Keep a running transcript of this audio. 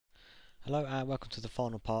Hello and welcome to the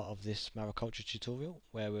final part of this mariculture tutorial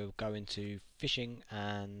where we'll go into fishing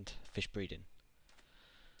and fish breeding.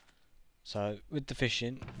 So with the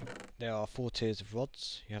fishing there are four tiers of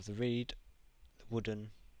rods. You have the reed, the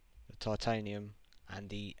wooden, the titanium and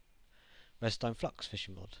the redstone flux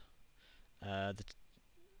fishing rod.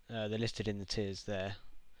 They're listed in the tiers there.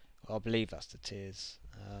 I believe that's the tiers.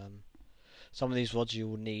 Some of these rods you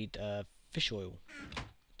will need fish oil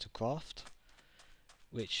to craft,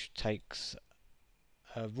 which takes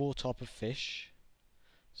a raw type of fish.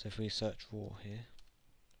 So if we search raw here,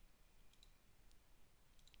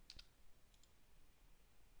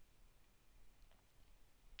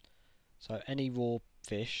 so any raw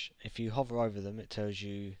fish, if you hover over them it tells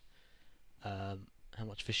you how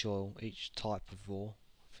much fish oil each type of raw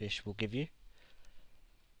fish will give you,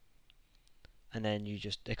 and then you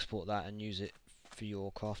just export that and use it for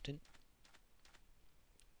your crafting.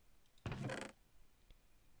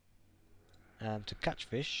 To catch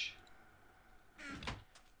fish,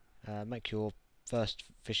 make your first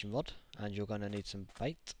fishing rod and you're going to need some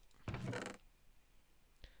bait.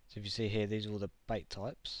 So if you see here, these are all the bait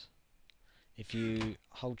types. If you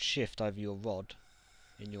hold shift over your rod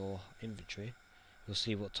in your inventory, you'll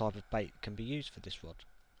see what type of bait can be used for this rod.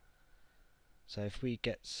 So if we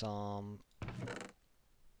get some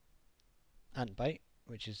ant bait,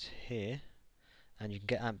 which is here, and you can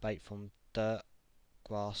get ant bait from dirt,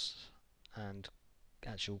 grass and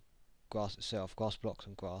actual grass itself, grass blocks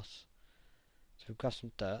and grass. So we grab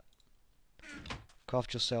some dirt,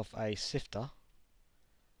 craft yourself a sifter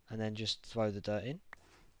and then just throw the dirt in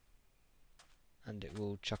and it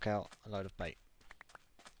will chuck out a load of bait.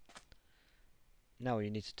 Now all you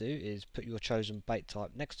need to do is put your chosen bait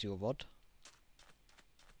type next to your rod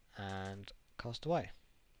and cast away.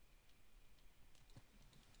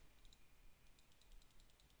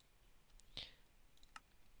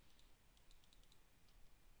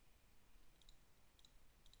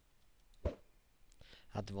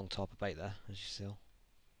 Had the wrong type of bait there, as you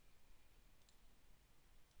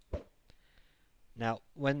see. Now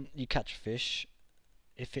when you catch a fish,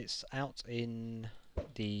 if it's out in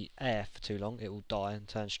the air for too long it will die and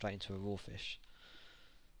turn straight into a raw fish.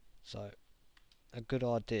 So a good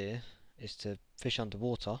idea is to fish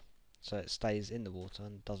underwater so it stays in the water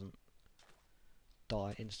and doesn't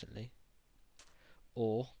die instantly,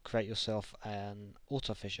 or create yourself an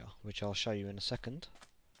auto fisher, which I'll show you in a second.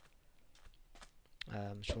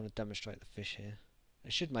 Just want to demonstrate the fish here.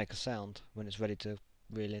 It should make a sound when it's ready to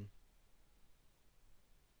reel in.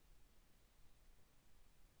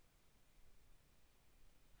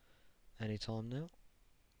 Anytime now.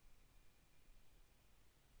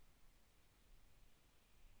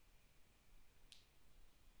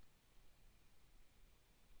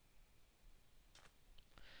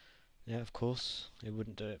 Yeah, of course, it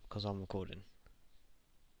wouldn't do it because I'm recording.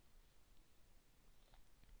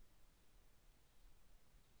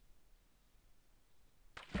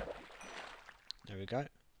 There we go.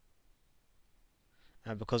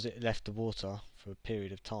 And because it left the water for a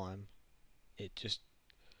period of time, it just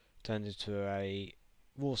turned into a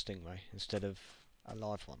raw stingray instead of a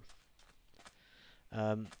live one.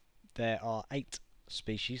 There are 8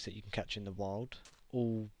 species that you can catch in the wild.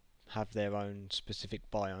 All have their own specific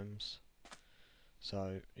biomes.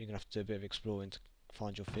 So you're going to have to do a bit of exploring to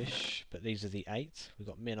find your fish. But these are the 8. We've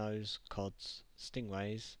got minnows, cods,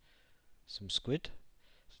 stingrays, some squid,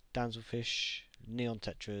 damselfish, neon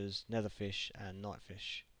tetras, netherfish and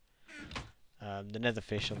nightfish. The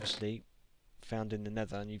netherfish obviously found in the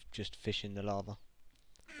nether and you just fish in the lava.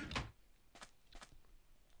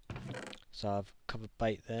 So I've covered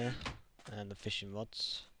bait there and the fishing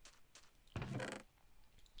rods.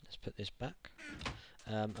 Let's put this back.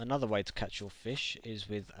 Another way to catch your fish is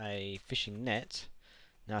with a fishing net.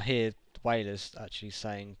 Now here the whaler's actually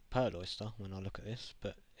saying pearl oyster when I look at this,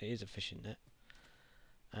 but it is a fishing net.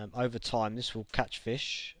 Over time this will catch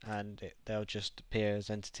fish and they'll just appear as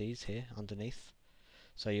entities here underneath.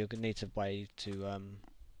 So you're going to need a way to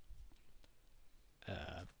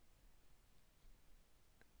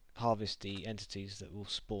harvest the entities that will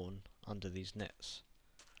spawn under these nets.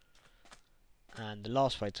 And the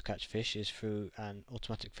last way to catch fish is through an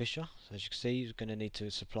automatic fisher. So as you can see, you're going to need to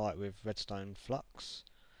supply it with redstone flux,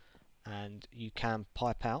 and you can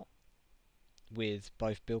pipe out with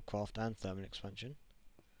both buildcraft and thermal expansion.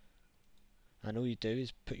 And all you do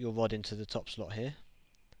is put your rod into the top slot here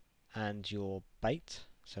and your bait.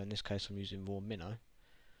 So in this case I'm using raw minnow.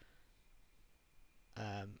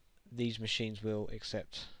 These machines will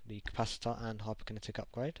accept the capacitor and hyperkinetic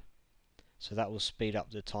upgrade, so that will speed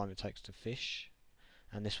up the time it takes to fish,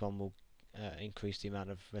 and this one will increase the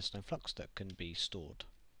amount of redstone flux that can be stored.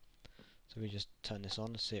 So we just turn this on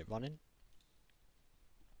and see it running.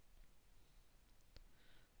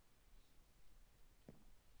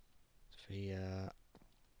 If we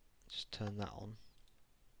just turn that on.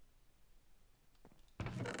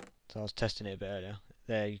 So I was testing it a bit earlier.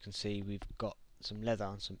 There you can see we've got some leather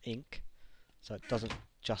and some ink, so it doesn't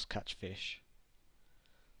just catch fish.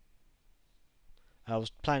 I was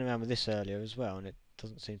playing around with this earlier as well, and it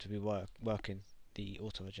doesn't seem to be working, the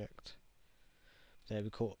auto eject. There we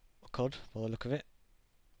caught a cod by the look of it.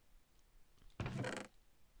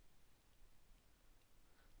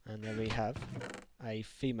 And there we have a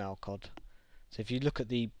female cod. So if you look at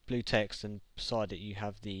the blue text and beside it you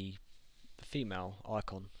have the female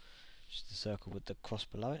icon, which is the circle with the cross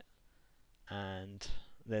below it, and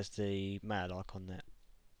there's the male icon there.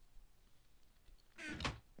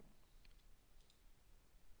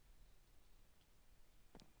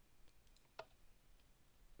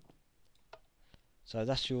 So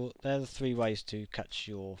they're the three ways to catch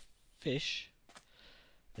your fish.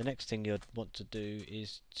 The next thing you'd want to do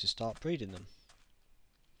is to start breeding them.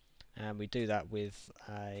 And we do that with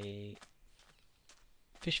a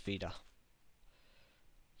fish feeder.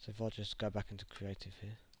 So if I just go back into creative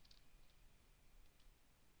here.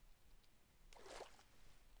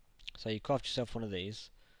 So you craft yourself one of these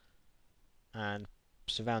and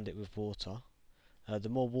surround it with water. The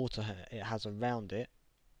more water it has around it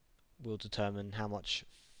will determine how much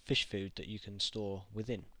fish food that you can store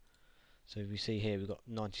within. So we see here we've got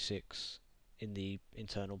 96 in the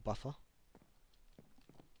internal buffer,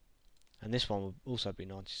 and this one will also be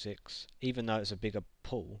 96, even though it's a bigger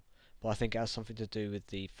pool, but I think it has something to do with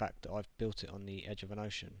the fact that I've built it on the edge of an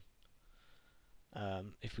ocean.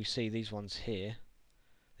 If we see these ones here,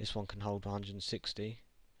 this one can hold 160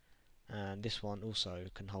 and this one also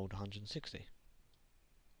can hold 160.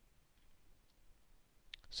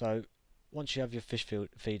 So once you have your fish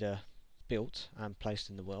feeder built and placed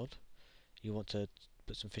in the world, you want to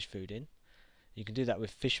put some fish food in. You can do that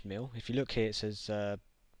with fish meal. If you look here, it says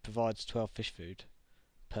provides 12 fish food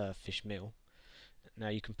per fish meal. Now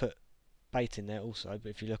you can put bait in there also, but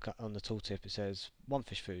if you look on the tooltip, it says 1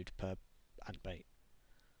 fish food per ant bait,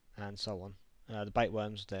 and so on. The bait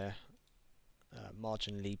worms, they're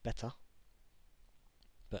marginally better,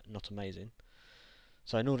 but not amazing.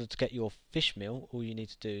 So in order to get your fish meal, all you need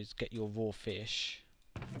to do is get your raw fish.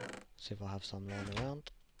 See if I have some lying around.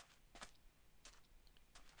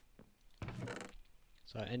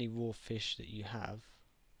 So any raw fish that you have,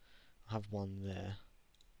 I have one there.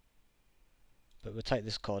 But we'll take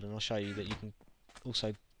this cod and I'll show you that you can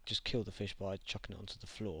also just kill the fish by chucking it onto the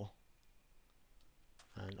floor.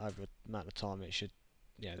 And over an amount of time it should,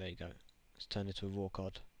 yeah, there you go. It's turned into a raw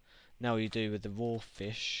cod. Now what you do with the raw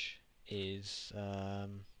fish is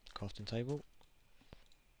crafting table.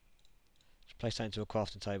 Just place that into a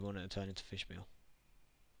crafting table and it'll turn into fish meal.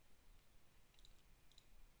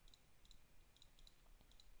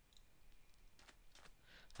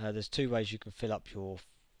 There's two ways you can fill up your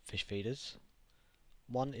fish feeders.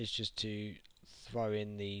 One is just to throw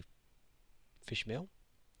in the fish meal.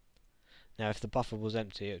 Now if the buffer was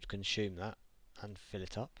empty, it would consume that and fill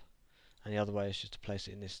it up. And the other way is just to place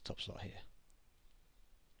it in this top slot here.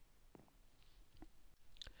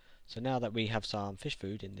 So now that we have some fish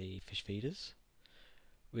food in the fish feeders,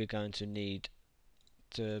 we're going to need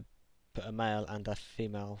to put a male and a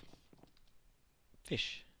female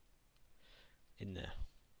fish in there.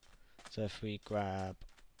 So if we grab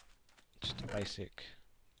just a basic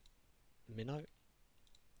minnow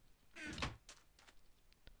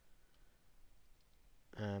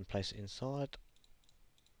and place it inside,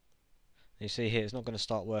 you see here it's not going to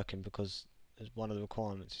start working because one of the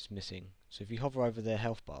requirements is missing. So if you hover over their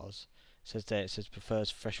health bars, it says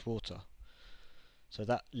prefers fresh water. So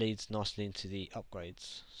that leads nicely into the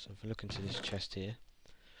upgrades. So if we look into this chest here,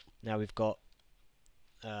 now we've got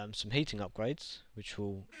some heating upgrades which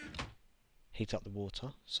will heat up the water.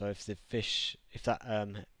 So if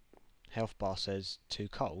that health bar says too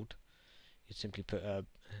cold, you'd simply put a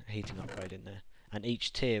heating upgrade in there, and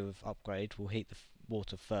each tier of upgrade will heat the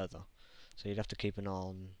water further. So you'd have to keep an eye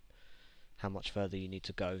on how much further you need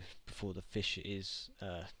to go before the fish is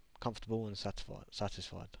comfortable and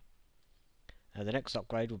satisfied. The next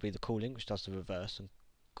upgrade will be the cooling, which does the reverse and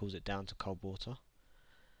cools it down to cold water.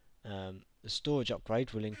 The storage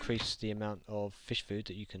upgrade will increase the amount of fish food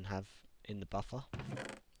that you can have in the buffer.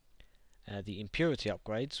 The impurity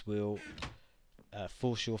upgrades will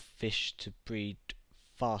force your fish to breed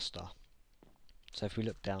faster. So if we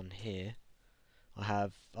look down here,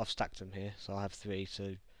 I've stacked them here, so I have 3.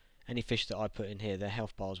 So any fish that I put in here, their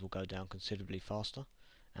health bars will go down considerably faster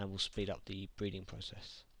and will speed up the breeding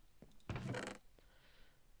process.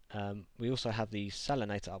 We also have the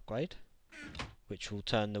salinator upgrade, which will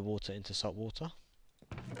turn the water into salt water.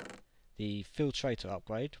 The filtrator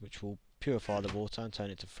upgrade, which will purify the water and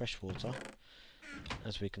turn it to fresh water.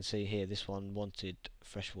 As we can see here, this one wanted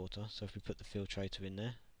fresh water, so if we put the filtrator in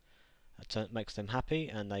there, that makes them happy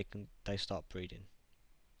and they start breeding.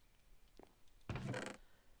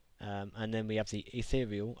 And then we have the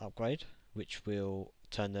ethereal upgrade, which will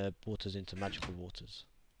turn the waters into magical waters.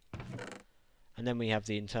 And then we have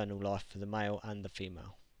the internal life for the male and the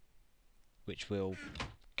female, which will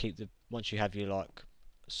keep once you have your like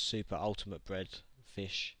super ultimate bred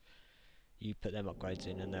fish, you put them upgrades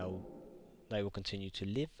in and they will continue to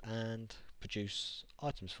live and produce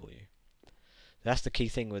items for you. That's the key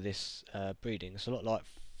thing with this breeding. It's a lot like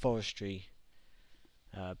forestry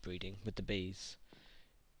breeding with the bees.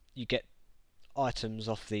 You get items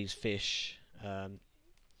off these fish.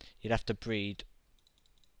 You'd have to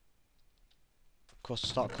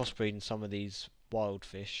start crossbreeding some of these wild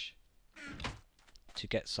fish to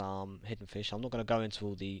get some hidden fish. I'm not going to go into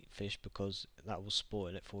all the fish because that will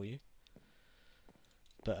spoil it for you.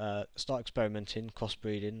 But start experimenting,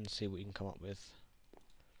 crossbreeding, and see what you can come up with.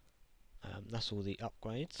 That's all the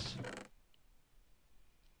upgrades.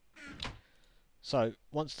 So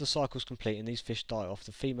once the cycle's complete and these fish die off,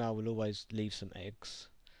 the female will always leave some eggs.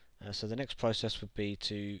 So the next process would be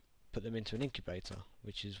to put them into an incubator,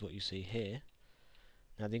 which is what you see here.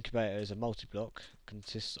 Now the incubator is a multi-block,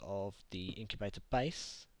 consists of the incubator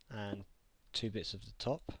base and 2 bits of the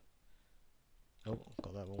top. Oh,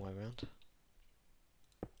 got that wrong way around.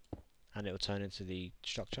 And it will turn into the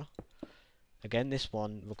structure. Again, this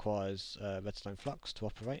one requires redstone flux to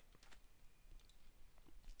operate.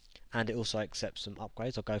 And it also accepts some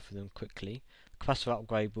upgrades. I'll go through them quickly. The capacitor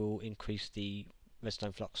upgrade will increase the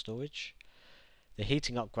redstone flux storage. The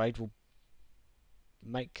heating upgrade will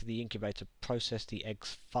make the incubator process the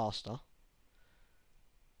eggs faster.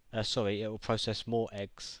 Sorry, it will process more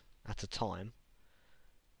eggs at a time.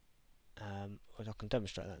 Well, I can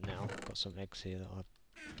demonstrate that now. I've got some eggs here that I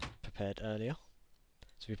prepared earlier.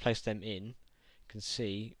 So if we place them in, you can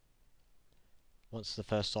see once the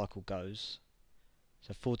first cycle goes,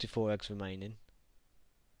 so 44 eggs remaining,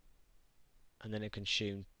 and then it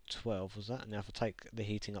consumed 12, was that? Now if I take the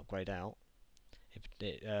heating upgrade out,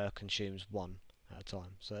 it consumes 1 at a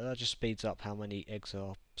time. So that just speeds up how many eggs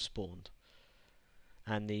are spawned.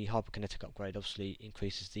 And the hyperkinetic upgrade obviously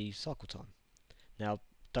increases the cycle time. Now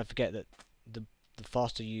don't forget that the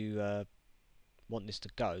faster you want this to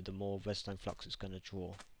go, the more redstone flux it's going to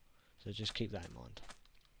draw. So just keep that in mind.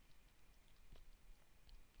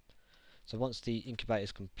 So once the incubator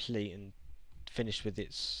is complete and finished with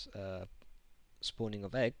its spawning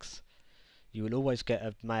of eggs, you will always get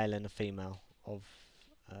a male and a female of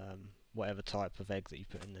whatever type of egg that you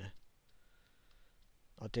put in there.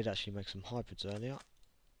 I did actually make some hybrids earlier,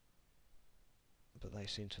 but they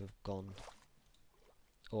seem to have gone,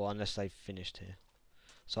 or unless they've finished here.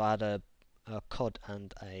 So I had a cod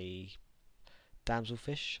and a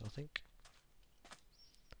damselfish, I think.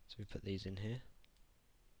 So we put these in here.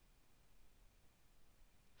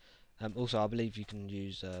 Also, I believe you can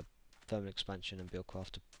use thermal expansion and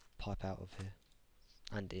buildcraft to pipe out of here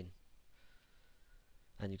and in.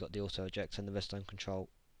 And you've got the auto eject and the redstone control,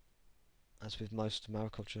 as with most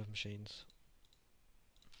mariculture machines.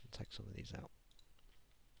 I'll take some of these out.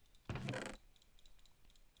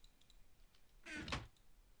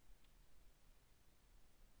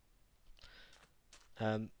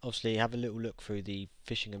 Obviously, have a little look through the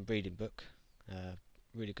fishing and breeding book.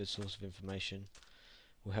 Really good source of information.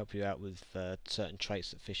 Will help you out with certain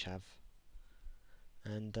traits that fish have,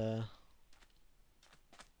 and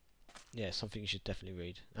yeah, something you should definitely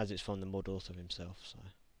read, as it's from the mod author himself. So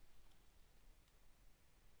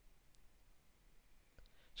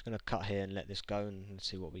just going to cut here and let this go and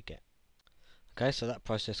see what we get. Okay, so that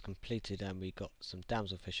process completed and we got some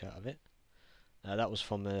damselfish out of it. That was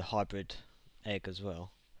from a hybrid egg as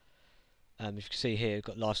well. If you can see here, we've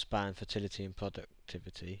got lifespan, fertility and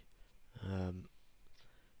productivity.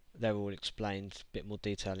 They're all explained a bit more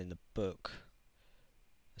detail in the book.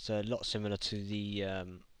 It's a lot similar to the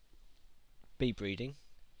bee breeding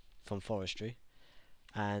from forestry,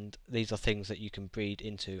 and these are things that you can breed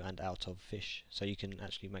into and out of fish, so you can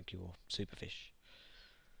actually make your super fish.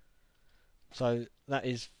 So that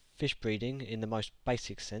is fish breeding in the most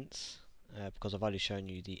basic sense, because I've only shown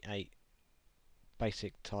you the 8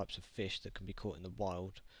 basic types of fish that can be caught in the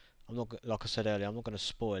wild. I'm not, like I said earlier, I'm not going to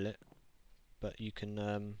spoil it, but you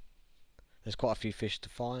can there's quite a few fish to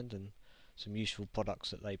find and some useful products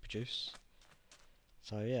that they produce.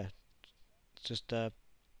 So yeah, just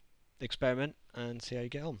experiment and see how you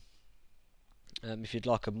get on. If you'd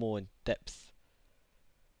like a more in-depth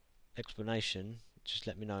explanation, just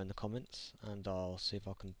let me know in the comments and I'll see if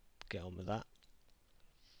I can get on with that.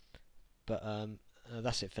 But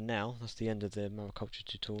that's it for now. That's the end of the mariculture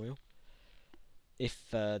tutorial. If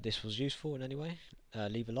this was useful in any way,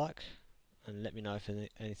 leave a like and let me know if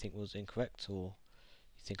anything was incorrect or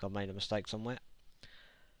you think I made a mistake somewhere.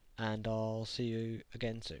 And I'll see you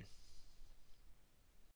again soon.